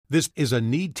This is a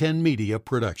Need 10 Media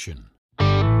production.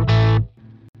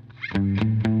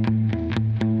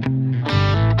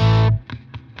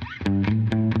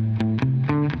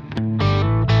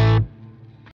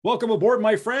 Welcome aboard,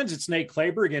 my friends. It's Nate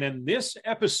Clayberg, and in this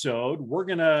episode, we're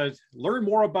going to learn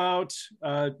more about,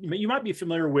 you might be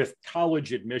familiar with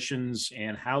college admissions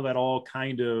and how that all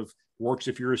kind of works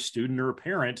if you're a student or a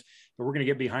parent, but we're going to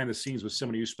get behind the scenes with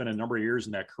somebody who spent a number of years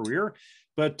in that career,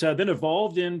 but then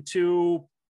evolved into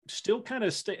still kind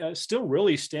of still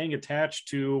really staying attached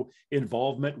to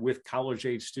involvement with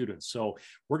college-age students. So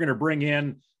we're going to bring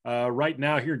in right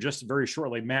now here just very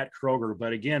shortly, Matt Kroger.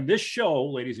 But again, this show,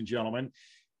 ladies and gentlemen,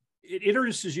 it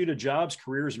introduces you to jobs,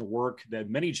 careers, and work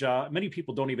that many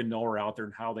people don't even know are out there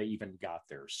and how they even got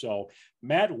there. So,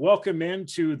 Matt, welcome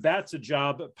into That's a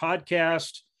Job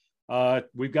podcast.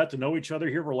 We've got to know each other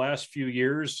here for the last few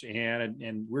years,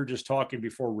 and we're just talking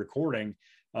before recording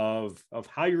of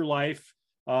how your life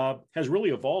has really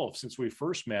evolved since we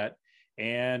first met,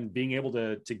 and being able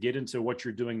to get into what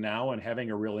you're doing now and having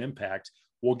a real impact.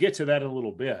 We'll get to that in a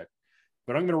little bit.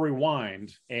 But I'm going to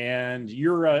rewind, and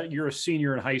you're a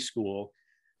senior in high school.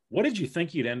 What did you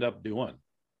think you'd end up doing?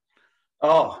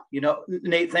 Oh,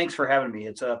 Nate, thanks for having me.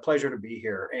 It's a pleasure to be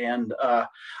here. And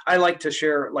I like to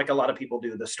share, like a lot of people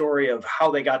do, the story of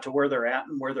how they got to where they're at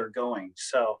and where they're going.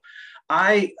 So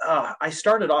I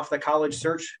started off the college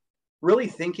search really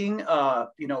thinking,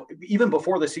 even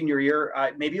before the senior year,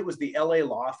 maybe it was the LA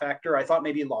law factor. I thought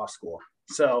maybe law school.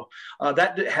 So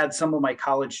that had some of my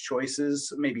college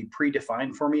choices maybe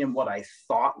predefined for me and what I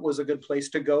thought was a good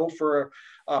place to go for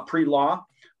pre-law.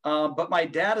 But my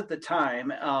dad at the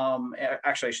time,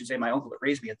 actually, I should say my uncle that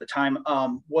raised me at the time,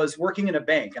 was working in a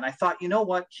bank. And I thought, you know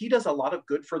what, he does a lot of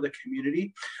good for the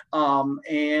community.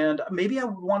 And maybe I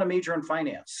would want to major in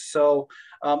finance. So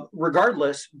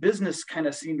regardless, business kind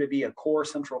of seemed to be a core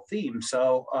central theme.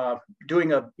 So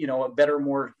doing a better,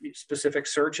 more specific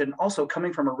search, and also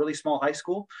coming from a really small high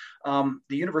school,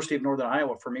 the University of Northern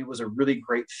Iowa for me was a really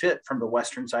great fit from the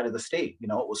western side of the state. It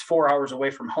was 4 hours away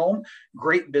from home,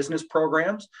 great business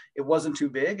programs. It wasn't too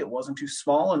big, it wasn't too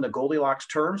small, in the Goldilocks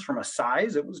terms from a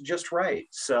size, it was just right.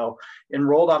 So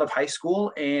enrolled out of high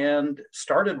school and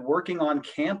started working on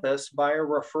campus by a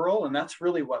referral. And that's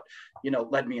really what,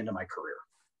 led me into my career.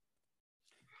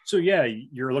 So yeah,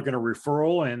 you're looking at a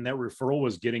referral, and that referral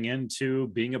was getting into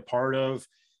being a part of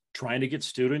trying to get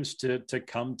students to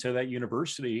come to that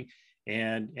university.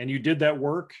 And you did that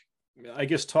work. I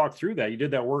guess talk through that. You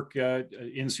did that work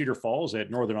in Cedar Falls at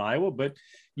Northern Iowa, but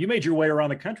you made your way around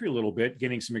the country a little bit,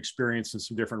 getting some experience in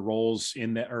some different roles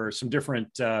in that, or some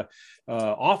different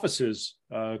offices,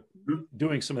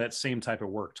 doing some of that same type of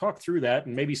work. Talk through that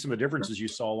and maybe some of the differences you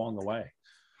saw along the way.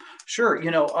 Sure.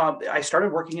 I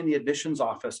started working in the admissions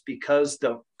office because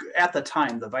at the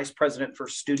time, the vice president for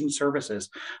student services,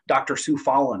 Dr. Sue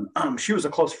Fallon, she was a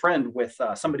close friend with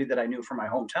somebody that I knew from my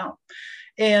hometown.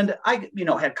 And I,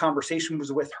 had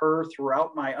conversations with her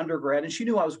throughout my undergrad, and she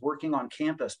knew I was working on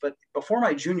campus. But before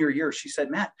my junior year, she said,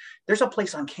 Matt, there's a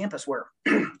place on campus where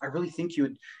I really think you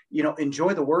would,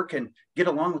 enjoy the work and get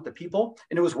along with the people.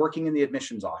 And it was working in the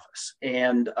admissions office.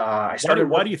 And I started.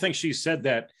 Why do you think she said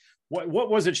that? What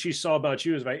was it she saw about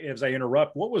you, as I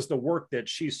interrupt? What was the work that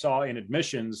she saw in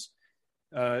admissions,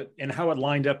 and how it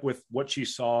lined up with what she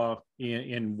saw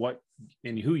in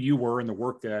who you were and the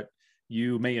work that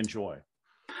you may enjoy?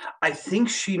 I think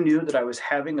she knew that I was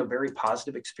having a very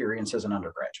positive experience as an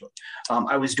undergraduate.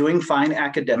 I was doing fine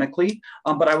academically,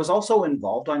 but I was also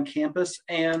involved on campus,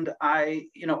 and I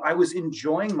was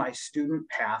enjoying my student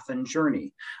path and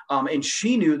journey. And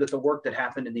she knew that the work that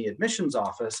happened in the admissions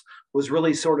office was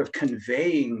really sort of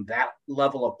conveying that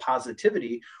level of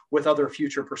positivity with other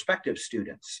future prospective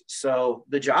students. So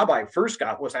the job I first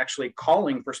got was actually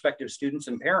calling prospective students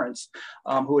and parents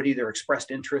who had either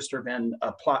expressed interest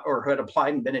or had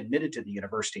applied and been admitted to the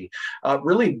university.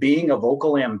 Really being a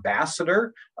vocal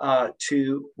ambassador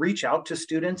to reach out to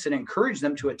students and encourage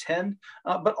them to attend,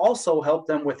 but also help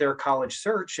them with their college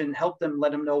search and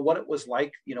let them know what it was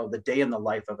like, the day in the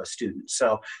life of a student.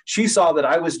 So she saw that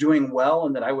I was doing well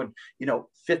and that I would,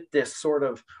 fit this sort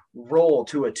of role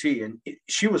to a T. And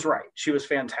she was right. She was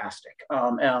fantastic.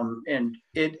 And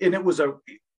it was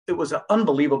an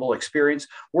unbelievable experience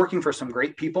working for some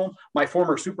great people. My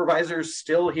former supervisor's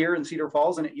still here in Cedar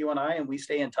Falls and at UNI, and we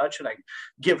stay in touch. And I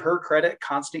give her credit,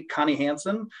 Connie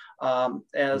Hansen,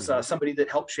 as somebody that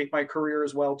helped shape my career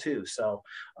as well too. So,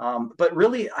 but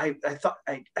really, I thought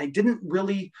I didn't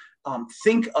really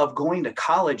think of going to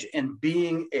college and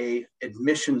being a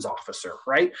admissions officer,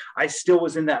 right? I still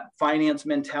was in that finance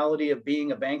mentality of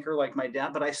being a banker like my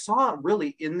dad, but I saw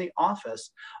really in the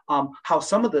office how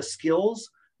some of the skills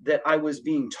that I was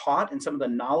being taught and some of the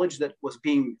knowledge that was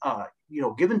being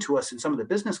given to us in some of the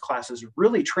business classes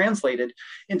really translated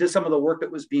into some of the work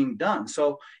that was being done.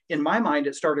 So in my mind,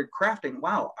 it started crafting,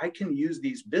 wow, I can use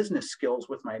these business skills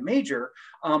with my major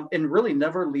and really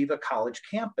never leave a college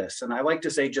campus. And I like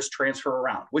to say just transfer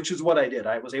around, which is what I did.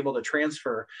 I was able to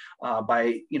transfer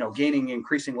by gaining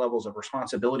increasing levels of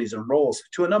responsibilities and roles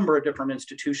to a number of different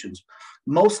institutions,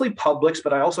 mostly publics,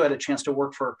 but I also had a chance to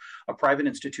work for a private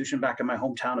institution back in my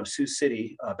hometown of Sioux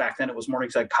City. Back then it was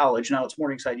Morningside College. Now it's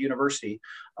Morningside University.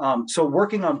 So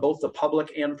working on both the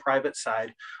public and private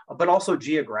side, but also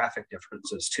geographic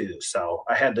differences too. So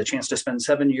I had the chance to spend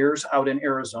 7 years out in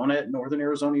Arizona at Northern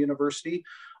Arizona University.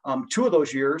 2 of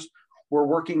those years were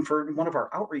working for one of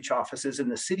our outreach offices in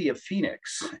the city of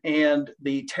Phoenix. And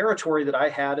the territory that I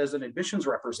had as an admissions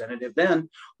representative then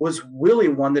was really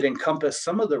one that encompassed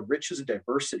some of the richest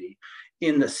diversity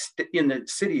in the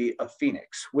city of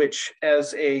Phoenix, which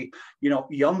as a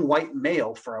young white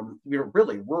male from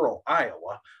really rural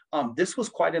Iowa, this was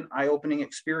quite an eye-opening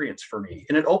experience for me.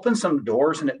 And it opened some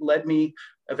doors and it led me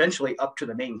eventually up to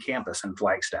the main campus in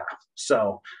Flagstaff.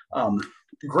 So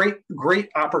great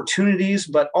opportunities,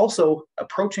 but also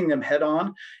approaching them head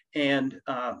on and,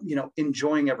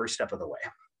 enjoying every step of the way.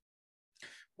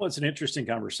 Well, it's an interesting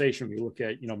conversation. We look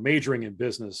at, majoring in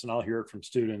business, and I'll hear it from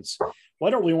students. Well, I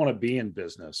don't really want to be in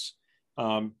business.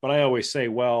 But I always say,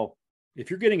 well, if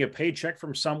you're getting a paycheck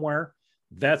from somewhere,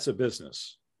 that's a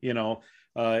business. In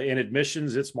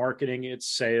admissions, it's marketing, it's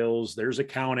sales, there's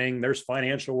accounting, there's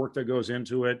financial work that goes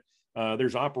into it.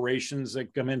 There's operations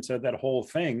that come into that whole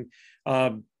thing.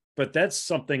 But that's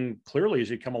something clearly as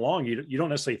you come along, you don't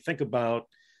necessarily think about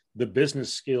the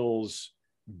business skills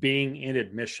being in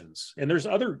admissions. And there's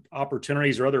other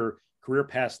opportunities or other career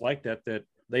paths like that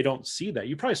they don't see that.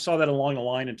 You probably saw that along the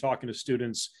line in talking to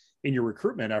students in your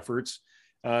recruitment efforts,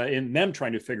 in them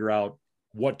trying to figure out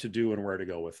what to do and where to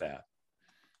go with that.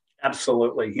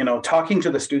 Absolutely. Talking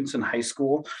to the students in high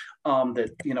school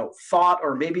that, thought,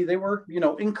 or maybe they were,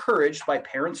 encouraged by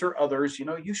parents or others,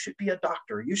 you should be a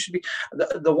doctor. You should be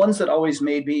the ones that always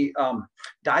made me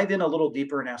dive in a little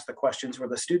deeper and ask the questions were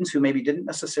the students who maybe didn't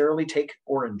necessarily take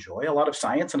or enjoy a lot of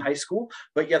science in high school,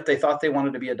 but yet they thought they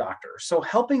wanted to be a doctor. So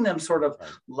helping them sort of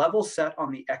level set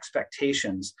on the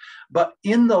expectations, but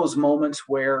in those moments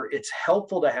where it's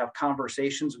helpful to have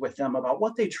conversations with them about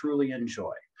what they truly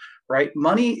enjoy. Right?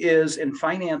 Money is, and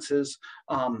finances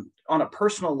on a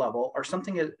personal level are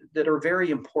something that are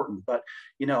very important. But,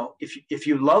 if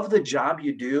you love the job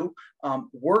you do,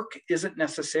 work isn't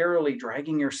necessarily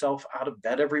dragging yourself out of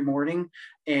bed every morning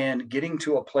and getting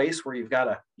to a place where you've got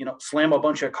to, slam a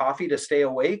bunch of coffee to stay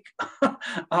awake.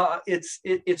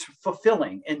 It's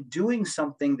fulfilling, and doing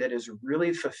something that is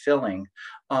really fulfilling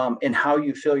in how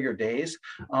you fill your days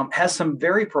has some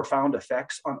very profound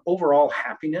effects on overall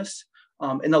happiness.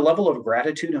 And the level of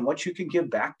gratitude and what you can give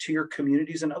back to your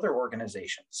communities and other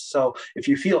organizations. So if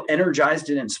you feel energized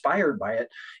and inspired by it,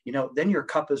 then your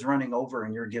cup is running over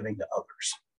and you're giving to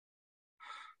others.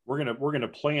 We're gonna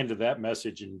play into that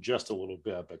message in just a little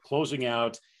bit, but closing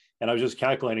out, and I was just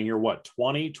calculating here,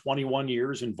 21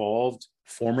 years involved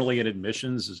formally in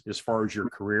admissions as far as your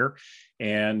career.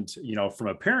 And, from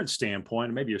a parent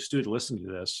standpoint, maybe a student listening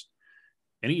to this,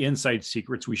 any inside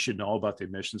secrets we should know about the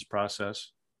admissions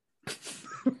process?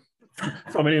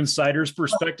 From an insider's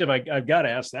perspective, I've got to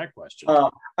ask that question.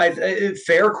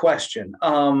 Fair question.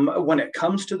 When it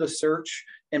comes to the search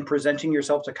and presenting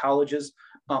yourself to colleges,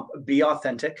 be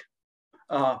authentic,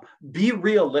 be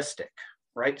realistic.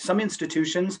 Right? Some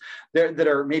institutions that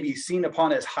are maybe seen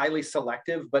upon as highly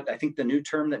selective, but I think the new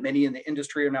term that many in the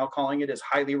industry are now calling it is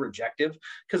highly rejective,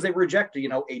 because they reject,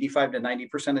 85 to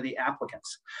 90% of the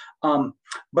applicants.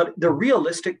 But the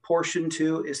realistic portion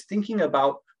too is thinking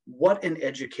about what an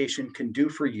education can do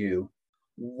for you,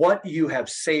 what you have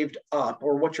saved up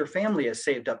or what your family has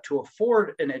saved up to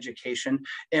afford an education,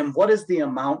 and what is the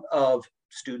amount of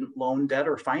student loan debt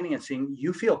or financing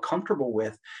you feel comfortable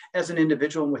with as an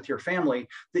individual and with your family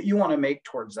that you want to make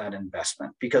towards that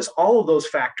investment, because all of those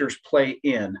factors play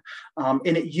in.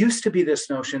 And it used to be this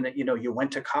notion that, you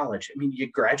went to college. I mean, you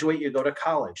graduate, you go to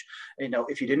college.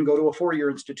 If you didn't go to a 4-year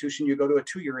institution, you go to a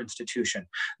 2-year institution.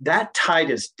 That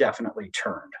tide is definitely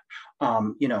turned.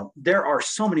 There are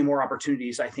so many more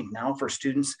opportunities, I think, now for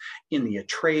students in the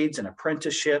trades and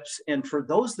apprenticeships. And for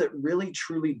those that really,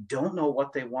 truly don't know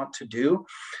what they want to do,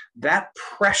 that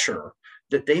pressure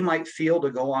that they might feel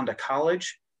to go on to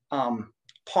college,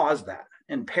 pause that.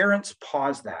 And parents,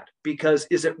 pause that, because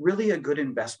is it really a good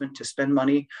investment to spend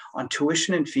money on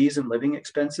tuition and fees and living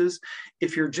expenses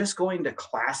if you're just going to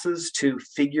classes to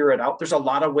figure it out? There's a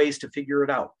lot of ways to figure it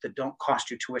out that don't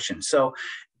cost you tuition. So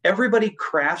Everybody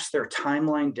crafts their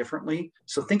timeline differently.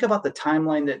 So think about the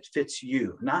timeline that fits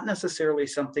you, not necessarily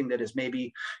something that has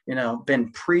maybe,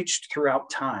 been preached throughout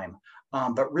time,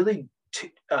 but really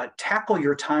tackle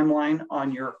your timeline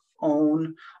on your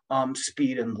own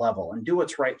speed and level and do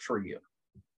what's right for you.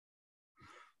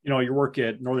 You work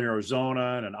at Northern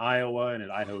Arizona and in Iowa and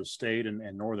at Idaho State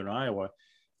and Northern Iowa.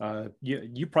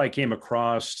 You probably came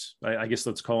across, I guess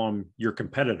let's call them your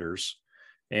competitors,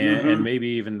 and maybe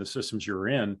even the systems you're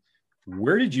in.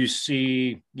 Where did you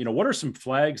see, what are some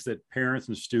flags that parents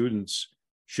and students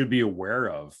should be aware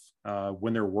of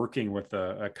when they're working with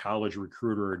a college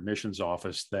recruiter or admissions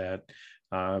office that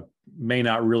may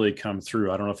not really come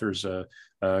through? I don't know if there's a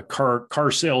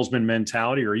car salesman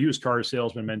mentality or a used car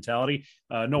salesman mentality.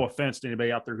 No offense to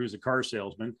anybody out there who's a car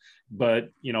salesman, but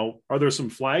are there some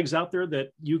flags out there that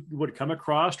you would come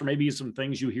across, or maybe some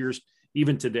things you hear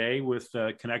even today with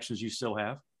connections you still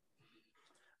have?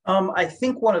 I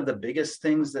think one of the biggest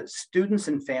things that students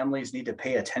and families need to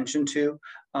pay attention to,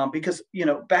 because,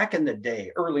 back in the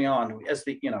day, early on,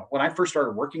 when I first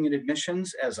started working in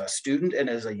admissions as a student and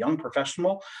as a young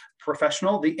professional,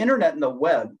 the internet and the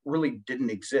web really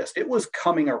didn't exist. It was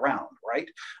coming around, right?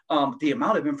 The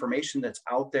amount of information that's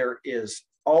out there is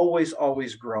always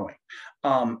growing.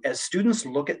 As students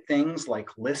look at things like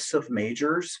lists of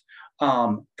majors,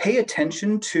 pay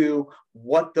attention to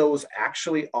what those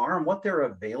actually are and what they're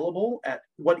available at,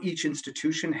 what each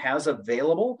institution has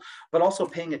available, but also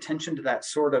paying attention to that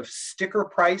sort of sticker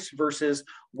price versus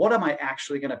what am I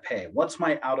actually going to pay? What's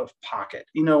my out of pocket?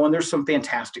 And there's some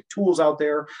fantastic tools out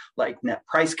there like net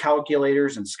price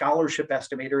calculators and scholarship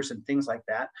estimators and things like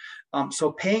that.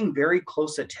 So paying very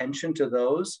close attention to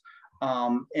those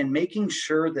and making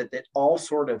sure that it all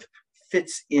sort of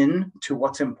fits in to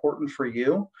what's important for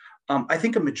you. I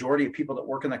think a majority of people that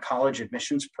work in the college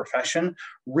admissions profession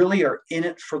really are in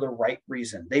it for the right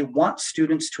reason. They want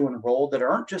students to enroll that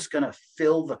aren't just going to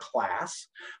fill the class,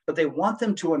 but they want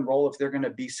them to enroll if they're going to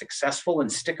be successful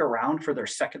and stick around for their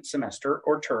second semester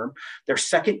or term, their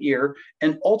second year,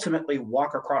 and ultimately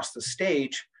walk across the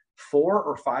stage 4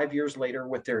 or 5 years later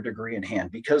with their degree in hand,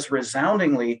 because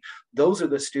resoundingly, those are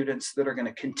the students that are going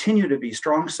to continue to be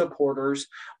strong supporters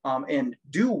and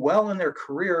do well in their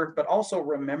career, but also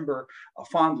remember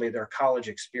fondly their college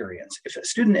experience. If a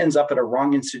student ends up at a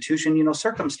wrong institution,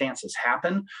 circumstances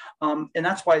happen. And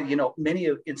that's why, many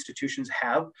of institutions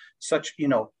have such,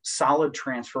 solid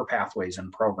transfer pathways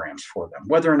and programs for them.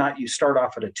 Whether or not you start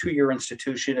off at a 2-year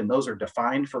institution and those are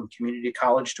defined from community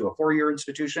college to a 4-year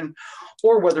institution,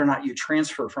 or whether or not you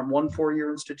transfer from one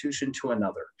 4-year institution to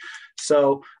another.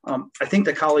 So I think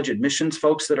the college admissions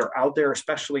folks that are out there,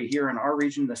 especially here in our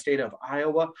region, the state of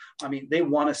Iowa, they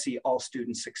want to see all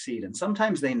students succeed. And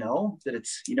sometimes they know that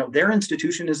it's, their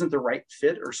institution isn't the right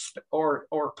fit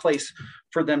or place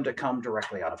for them to come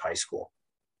directly out of high school.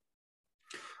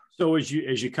 So as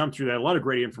you come through that, a lot of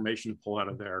great information to pull out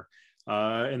of there.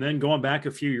 And then going back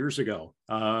a few years ago,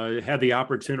 had the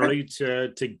opportunity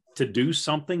to do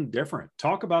something different.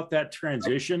 Talk about that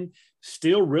transition.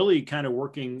 Still really kind of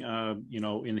working,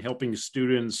 in helping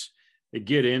students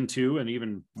get into and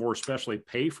even more especially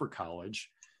pay for college.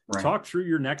 Right. Talk through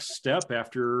your next step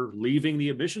after leaving the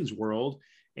admissions world,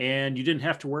 and you didn't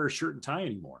have to wear a shirt and tie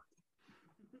anymore.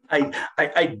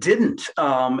 I didn't,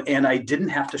 and I didn't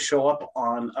have to show up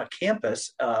on a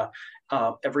campus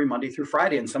every Monday through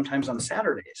Friday, and sometimes on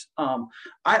Saturdays.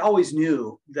 I always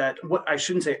knew that I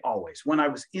shouldn't say always, when I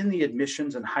was in the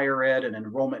admissions and higher ed and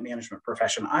enrollment management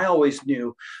profession, I always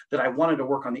knew that I wanted to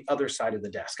work on the other side of the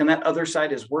desk. And that other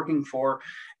side is working for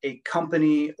a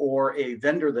company or a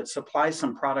vendor that supplies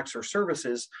some products or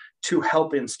services to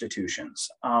help institutions.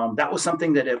 That was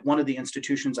something that at one of the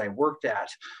institutions I worked at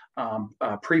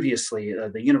previously,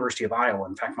 the University of Iowa.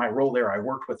 In fact, my role there, I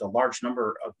worked with a large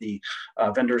number of the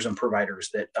vendors and providers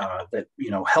that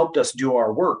helped us do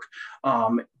our work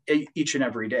each and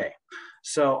every day.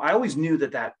 So I always knew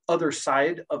that other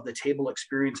side of the table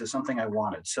experience is something I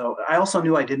wanted. So I also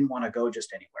knew I didn't want to go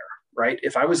just anywhere. Right?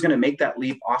 If I was going to make that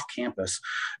leap off campus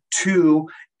to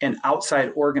an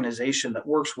outside organization that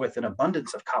works with an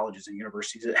abundance of colleges and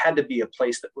universities, it had to be a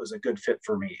place that was a good fit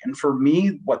for me. And for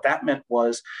me, what that meant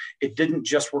was it didn't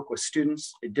just work with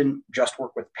students. It didn't just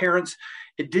work with parents.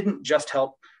 It didn't just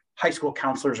help high school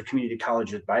counselors or community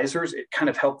college advisors. It kind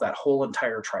of helped that whole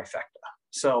entire trifecta.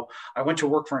 So I went to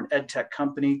work for an ed tech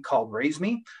company called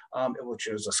RaiseMe, which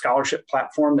was a scholarship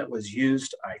platform that was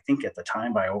used, I think at the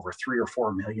time, by over 3 or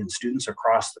 4 million students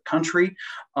across the country.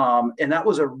 And that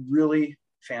was a really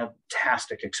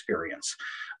fantastic experience.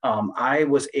 I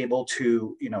was able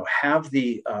to, have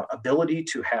the ability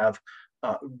to have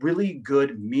really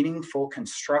good, meaningful,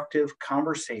 constructive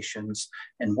conversations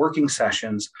and working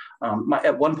sessions.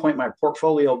 At one point, my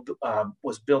portfolio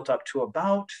was built up to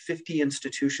about 50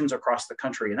 institutions across the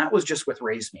country, and that was just with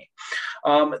Raise Me.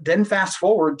 Then fast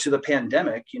forward to the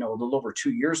pandemic, a little over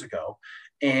 2 years ago,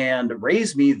 and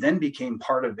Raise Me then became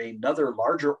part of another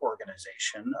larger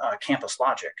organization, Campus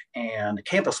Logic. And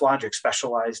Campus Logic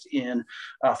specialized in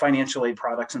financial aid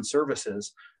products and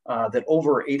services that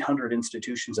over 800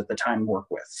 institutions at the time work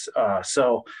with.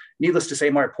 So needless to say,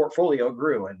 my portfolio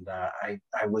grew, and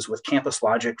I was with Campus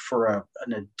Logic for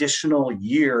an additional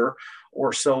year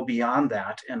or so beyond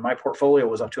that. And my portfolio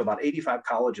was up to about 85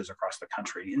 colleges across the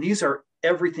country. And these are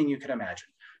everything you can imagine: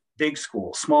 big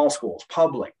schools, small schools,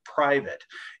 public, private.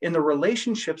 And the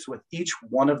relationships with each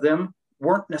one of them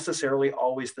weren't necessarily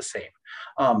always the same.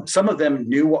 Some of them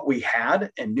knew what we had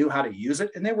and knew how to use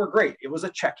it, and they were great. It was a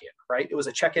check-in, right? It was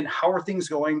a check-in. How are things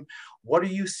going? What are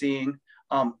you seeing?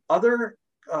 Other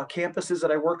campuses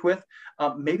that I worked with,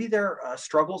 maybe their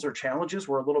struggles or challenges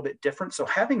were a little bit different. So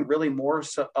having really more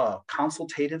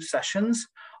consultative sessions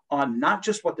on not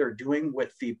just what they're doing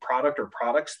with the product or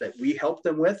products that we help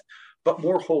them with, but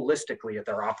more holistically at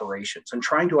their operations, and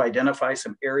trying to identify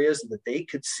some areas that they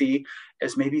could see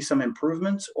as maybe some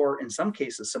improvements, or in some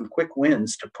cases, some quick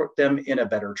wins to put them in a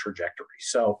better trajectory.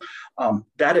 So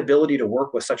that ability to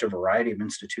work with such a variety of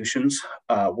institutions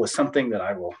was something that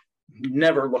I will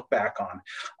never look back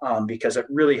on, because it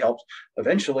really helped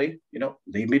eventually,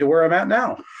 lead me to where I'm at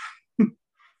now.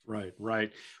 Right,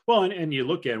 right. Well, and you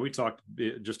look at, we talked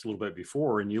just a little bit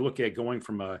before, and you look at going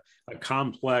from a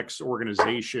complex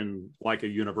organization like a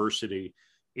university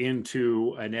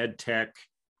into an ed tech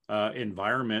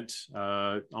environment,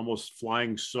 almost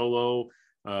flying solo,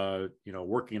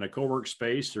 working in a co-work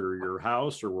space or your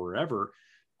house or wherever.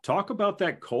 Talk about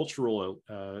that cultural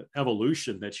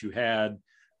evolution that you had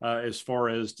as far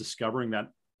as discovering that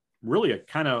really a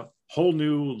kind of whole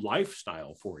new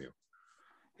lifestyle for you.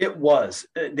 It was.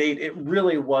 It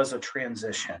really was a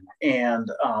transition, and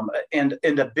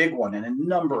a big one in a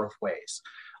number of ways.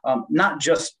 Not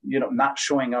just not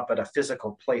showing up at a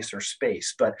physical place or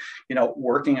space, but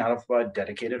working out of a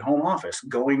dedicated home office,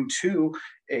 going to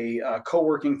a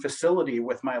co-working facility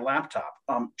with my laptop,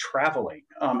 traveling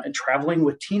and traveling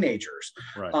with teenagers.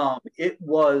 Right. It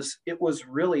was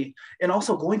really, and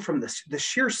also going from the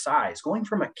sheer size, going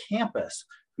from a campus,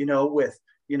 with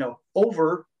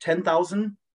over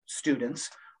 10,000 students,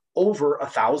 over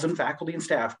 1,000 faculty and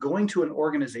staff, going to an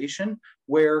organization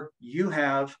where you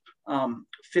have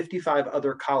 55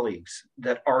 other colleagues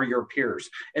that are your peers,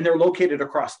 and they're located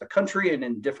across the country and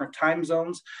in different time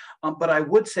zones. But I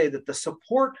would say that the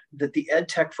support that the ed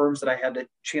tech firms that I had a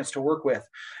chance to work with,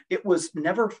 it was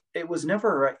never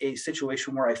a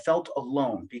situation where I felt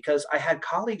alone, because I had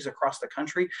colleagues across the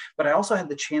country, but I also had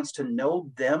the chance to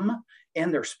know them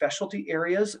and their specialty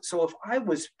areas. So if I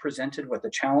was presented with a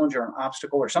challenge or an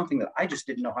obstacle or something that I just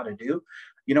didn't know how to do,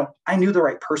 I knew the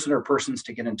right person or persons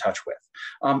to get in touch with.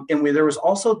 And there was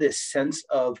also this sense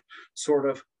of sort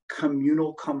of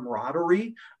communal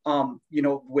camaraderie,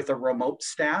 with a remote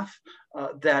staff,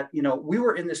 that, we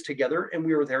were in this together and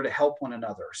we were there to help one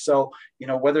another. So,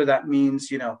 whether that means,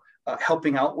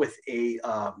 helping out with it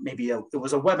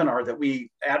was a webinar that we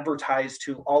advertised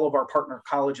to all of our partner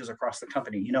colleges across the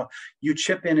company. You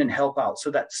chip in and help out.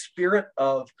 So that spirit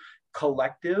of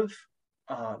collective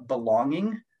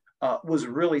belonging was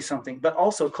really something, but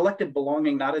also collective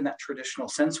belonging, not in that traditional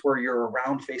sense where you're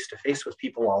around face to face with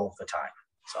people all of the time.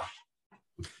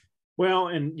 So, well,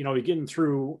 and getting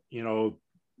through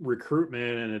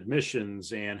recruitment and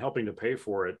admissions and helping to pay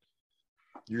for it,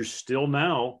 you're still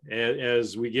now,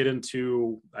 as we get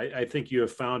into, I think you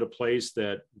have found a place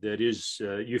that is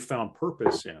you found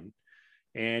purpose in,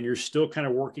 and you're still kind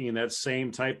of working in that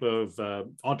same type of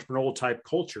entrepreneurial type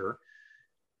culture.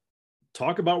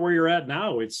 Talk about where you're at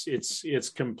now. It's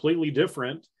completely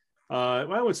different.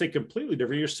 I would say completely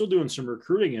different. You're still doing some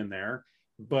recruiting in there,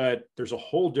 but there's a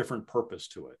whole different purpose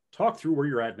to it. Talk through where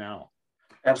you're at now.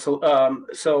 Absolutely.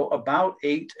 So about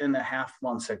 8.5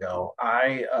 months ago,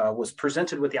 I was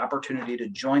presented with the opportunity to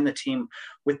join the team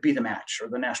with Be the Match, or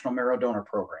the National Marrow Donor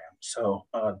Program. So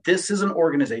this is an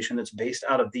organization that's based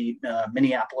out of the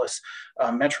Minneapolis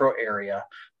metro area.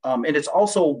 And it's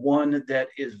also one that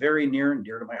is very near and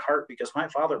dear to my heart, because my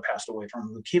father passed away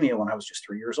from leukemia when I was just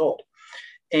 3 years old.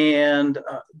 And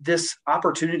this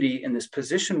opportunity in this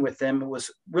position with them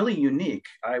was really unique.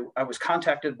 I was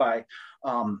contacted by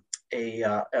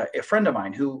a friend of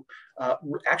mine who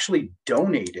actually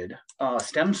donated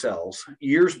stem cells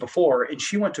years before, and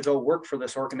she went to go work for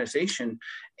this organization.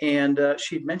 And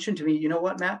she'd mentioned to me, you know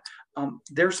what, Matt,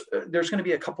 there's going to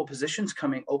be a couple positions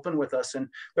coming open with us, and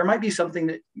there might be something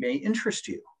that may interest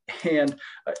you. And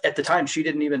at the time, she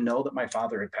didn't even know that my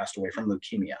father had passed away from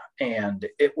leukemia. And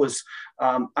it was,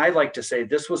 I like to say,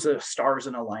 this was a stars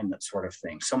in alignment sort of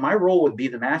thing. So my role would be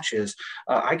the match is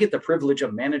I get the privilege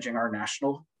of managing our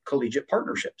national collegiate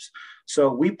partnerships.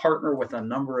 So we partner with a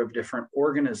number of different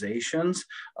organizations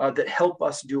that help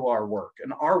us do our work.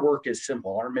 And our work is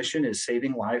simple. Our mission is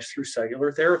saving lives through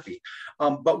cellular therapy.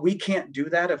 But we can't do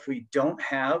that if we don't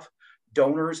have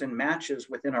donors and matches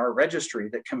within our registry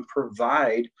that can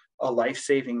provide a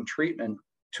life-saving treatment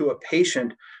to a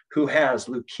patient who has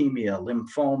leukemia,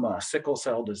 lymphoma, sickle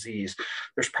cell disease.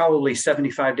 There's probably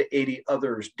 75 to 80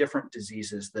 others, different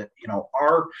diseases that,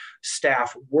 our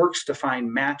staff works to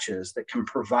find matches that can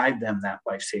provide them that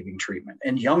life-saving treatment.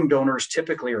 And young donors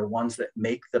typically are ones that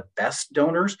make the best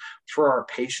donors for our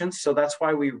patients. So that's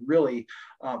why we really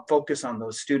focus on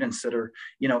those students that are,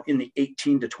 in the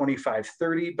 18 to 25,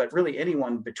 30, but really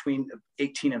anyone between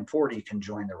 18 and 40 can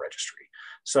join the registry.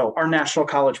 So our national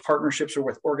college partnerships are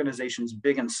with organizations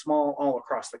big and small all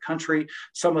across the country.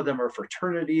 Some of them are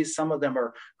fraternities. Some of them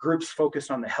are groups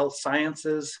focused on the health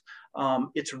sciences.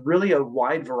 It's really a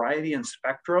wide variety and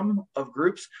spectrum of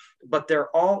groups, but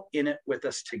they're all in it with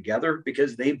us together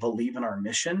because they believe in our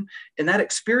mission. And that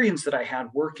experience that I had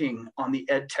working on the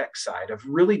ed tech side of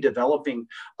really developing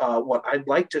what I'd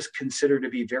like to consider to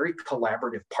be very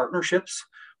collaborative partnerships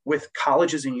with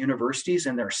colleges and universities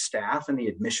and their staff and the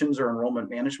admissions or enrollment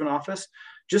management office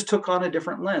just took on a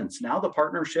different lens. Now the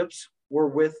partnerships were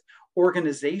with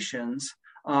organizations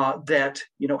that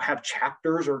have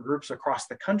chapters or groups across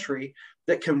the country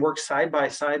that can work side by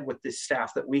side with the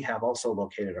staff that we have also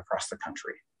located across the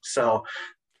country. So,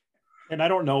 and I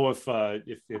don't know if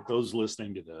those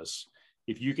listening to this,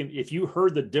 if you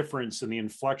heard the difference in the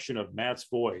inflection of Matt's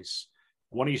voice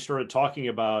when he started talking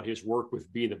about his work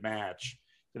with Be the Match,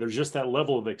 there's just that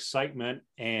level of excitement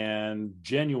and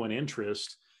genuine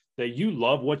interest that you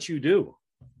love what you do.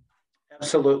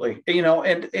 Absolutely.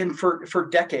 And for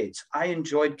decades, I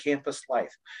enjoyed campus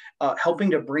life,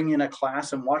 helping to bring in a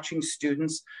class and watching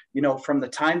students, from the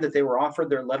time that they were offered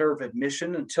their letter of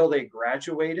admission until they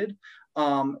graduated.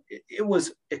 It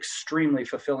was extremely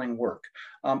fulfilling work.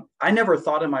 I never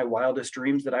thought in my wildest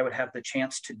dreams that I would have the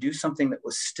chance to do something that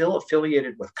was still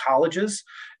affiliated with colleges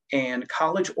and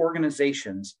college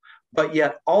organizations, but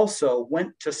yet also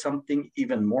went to something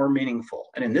even more meaningful.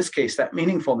 And in this case, that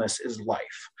meaningfulness is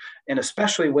life. And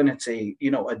especially when it's a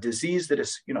disease that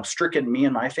is, stricken me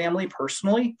and my family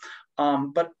personally.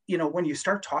 But, when you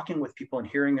start talking with people and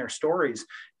hearing their stories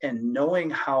and knowing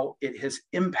how it has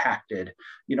impacted,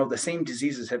 the same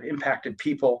diseases have impacted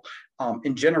people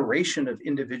in generation of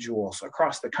individuals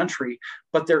across the country,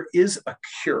 but there is a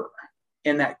cure.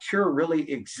 And that cure really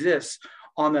exists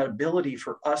on the ability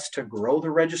for us to grow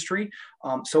the registry.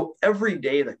 So every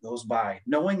day that goes by,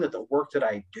 knowing that the work that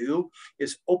I do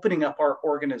is opening up our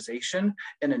organization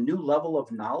and a new level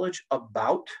of knowledge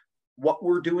about what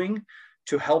we're doing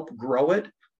to help grow it,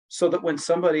 so that when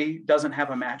somebody doesn't have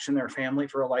a match in their family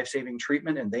for a life-saving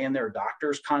treatment and they and their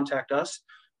doctors contact us,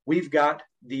 we've got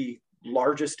the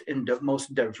largest and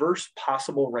most diverse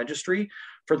possible registry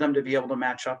for them to be able to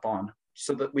match up on,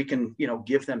 so that we can,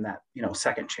 give them that,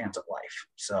 second chance at life.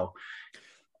 So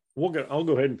I'll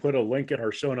go ahead and put a link in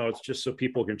our show notes just so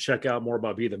people can check out more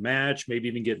about Be the Match, maybe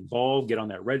even get involved, get on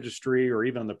that registry or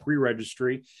even on the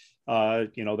pre-registry.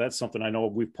 That's something I know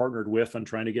we've partnered with on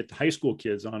trying to get the high school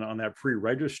kids on that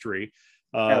pre-registry.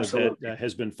 That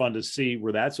has been fun to see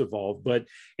where that's evolved. But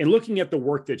in looking at the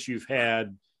work that you've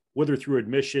had, whether through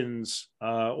admissions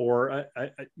or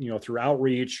through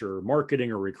outreach or marketing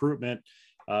or recruitment,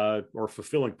 or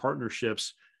fulfilling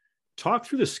partnerships, talk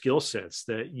through the skill sets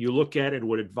that you look at and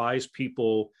would advise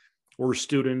people or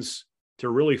students to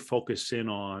really focus in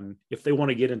on if they want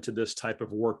to get into this type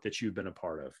of work that you've been a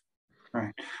part of. All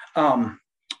right.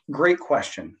 Great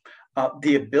question.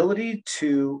 The ability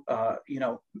to,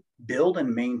 build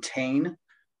and maintain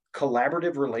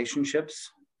collaborative relationships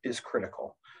is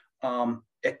critical.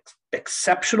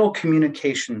 Exceptional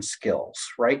communication skills,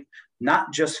 right?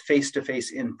 Not just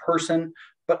face-to-face in person,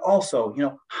 but also,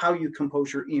 how you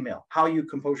compose your email, how you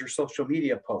compose your social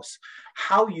media posts,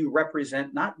 how you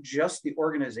represent not just the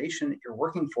organization that you're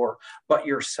working for, but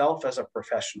yourself as a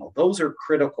professional. Those are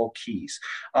critical keys.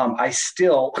 I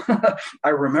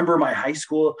remember my high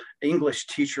school English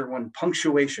teacher when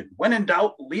punctuation, when in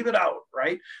doubt, leave it out,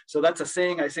 right? So that's a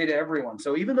saying I say to everyone.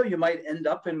 So even though you might end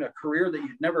up in a career that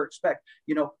you'd never expect,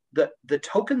 the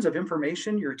tokens of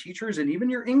information your teachers and even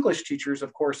your English teachers,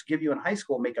 of course, give you in high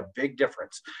school make a big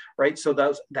difference, right? So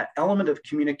that element of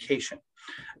communication.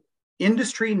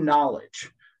 industry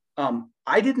knowledge.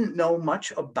 I didn't know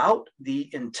much about the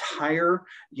entire,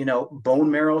 bone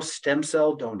marrow stem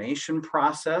cell donation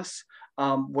process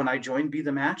when I joined Be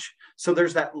the Match. So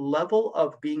there's that level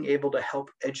of being able to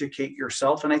help educate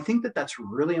yourself. And I think that that's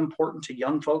really important to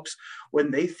young folks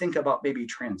when they think about maybe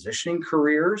transitioning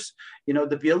careers, the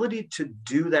ability to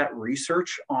do that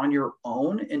research on your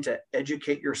own and to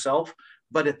educate yourself,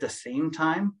 but at the same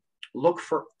time, look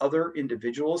for other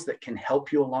individuals that can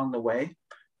help you along the way.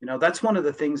 That's one of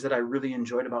the things that I really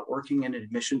enjoyed about working in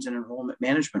admissions and enrollment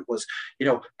management was,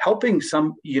 helping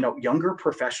some, younger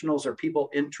professionals or people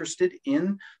interested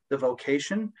in the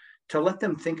vocation to let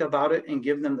them think about it and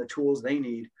give them the tools they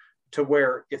need to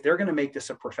where if they're going to make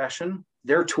this a profession,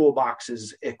 their toolbox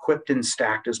is equipped and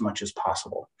stacked as much as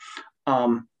possible.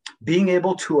 Being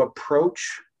able to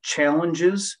approach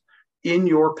challenges in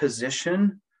your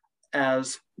position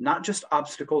as not just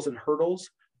obstacles and hurdles,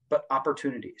 but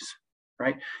opportunities.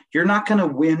 Right? You're not going to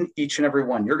win each and every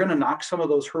one. You're going to knock some of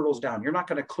those hurdles down. You're not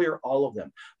going to clear all of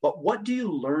them. But what do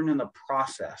you learn in the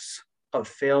process of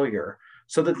failure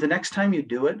so that the next time you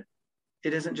do it,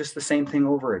 it isn't just the same thing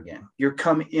over again? You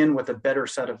come in with a better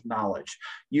set of knowledge.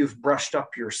 You've brushed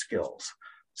up your skills.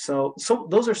 So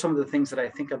those are some of the things that I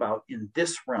think about in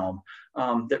this realm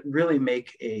that really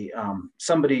make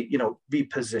somebody, be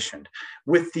positioned.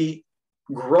 With the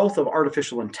growth of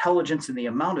artificial intelligence and the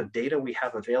amount of data we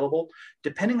have available,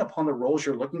 depending upon the roles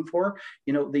you're looking for,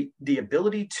 the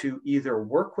ability to either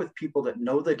work with people that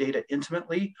know the data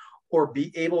intimately or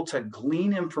be able to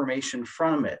glean information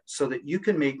from it so that you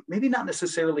can make maybe not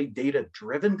necessarily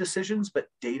data-driven decisions, but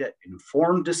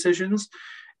data-informed decisions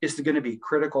is going to be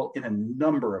critical in a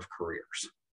number of careers.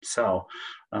 So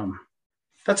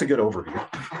that's a good overview.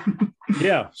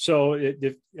 Yeah. So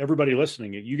if everybody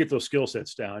listening, if you get those skill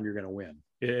sets down, you're going to win,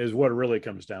 is what it really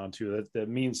comes down to. That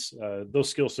means those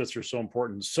skill sets are so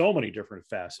important in so many different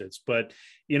facets. But,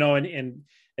 and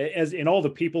as in all the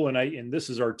people, and this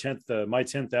is our my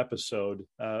 10th episode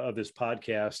of this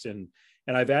podcast. And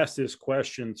I've asked this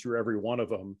question through every one of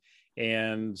them.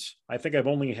 And I think I've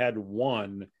only had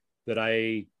one that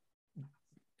I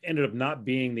ended up not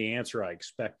being the answer I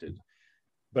expected.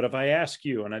 But if I ask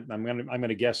you, and I'm going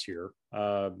to guess here,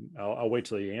 I'll wait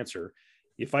till you answer.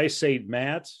 If I say,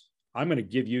 Matt, I'm going to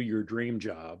give you your dream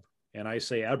job, and I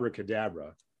say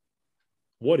abracadabra,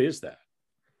 what is that?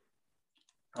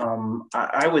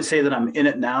 I would say that I'm in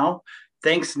it now.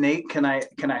 Thanks, Nate. Can I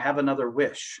have another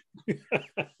wish?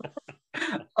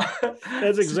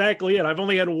 That's exactly it. I've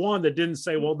only had one that didn't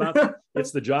say, well,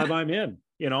 it's the job I'm in,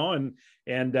 and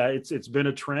it's been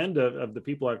a trend of the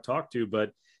people I've talked to,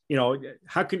 but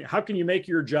how can you make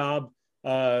your job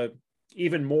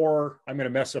even more, I'm going to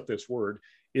mess up this word,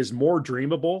 is more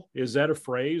dreamable? Is that a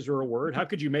phrase or a word? How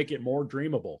could you make it more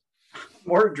dreamable?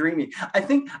 More dreamy. I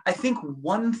think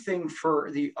one thing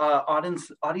for the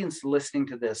audience listening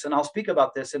to this, and I'll speak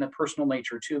about this in a personal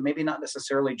nature too, maybe not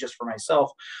necessarily just for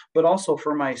myself, but also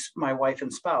for my wife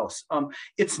and spouse.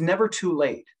 It's never too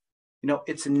late.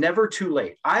 It's never too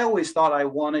late. I always thought I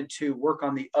wanted to work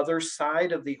on the other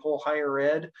side of the whole higher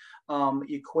ed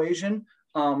equation.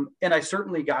 And I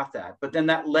certainly got that, but then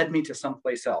that led me to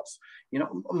someplace else.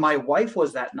 My wife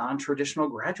was that non-traditional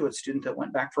graduate student that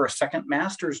went back for a second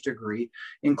master's degree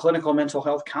in clinical mental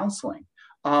health counseling.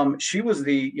 She was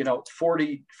the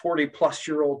 40 plus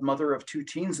year old mother of two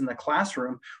teens in the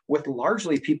classroom with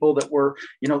largely people that were,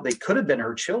 they could have been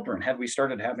her children had we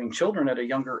started having children at a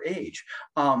younger age.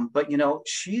 But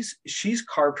she's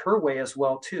carved her way as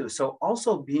well too. So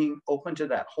also being open to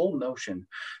that whole notion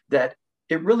that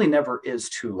it really never is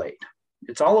too late.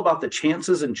 It's all about the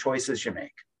chances and choices you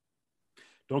make.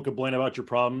 Don't complain about your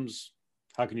problems.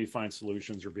 How can you find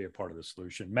solutions or be a part of the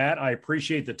solution? Matt, I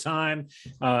appreciate the time,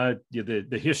 the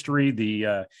history,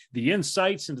 the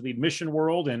insights into the admission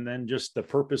world, and then just the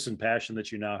purpose and passion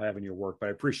that you now have in your work. But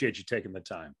I appreciate you taking the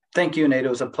time. Thank you, Nate. It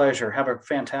was a pleasure. Have a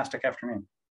fantastic afternoon.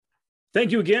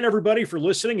 Thank you again, everybody, for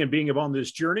listening and being on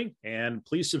this journey. And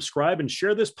please subscribe and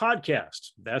share this podcast.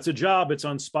 That's a job. It's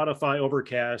on Spotify,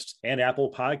 Overcast, and Apple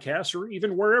Podcasts, or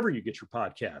even wherever you get your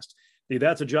podcast. The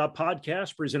That's a Job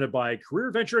podcast presented by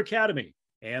Career Venture Academy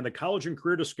and the College and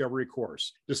Career Discovery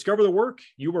course. Discover the work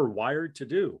you were wired to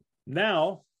do.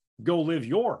 Now, go live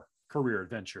your career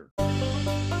adventure.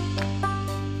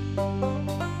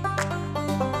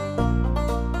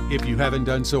 If you haven't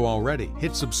done so already,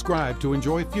 hit subscribe to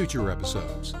enjoy future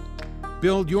episodes.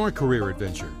 Build your career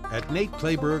adventure at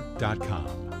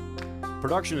nateclayberg.com.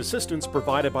 Production assistance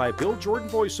provided by Bill Jordan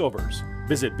Voiceovers.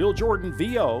 Visit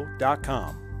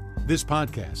BillJordanVO.com. This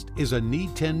podcast is a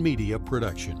Need 10 Media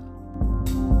production.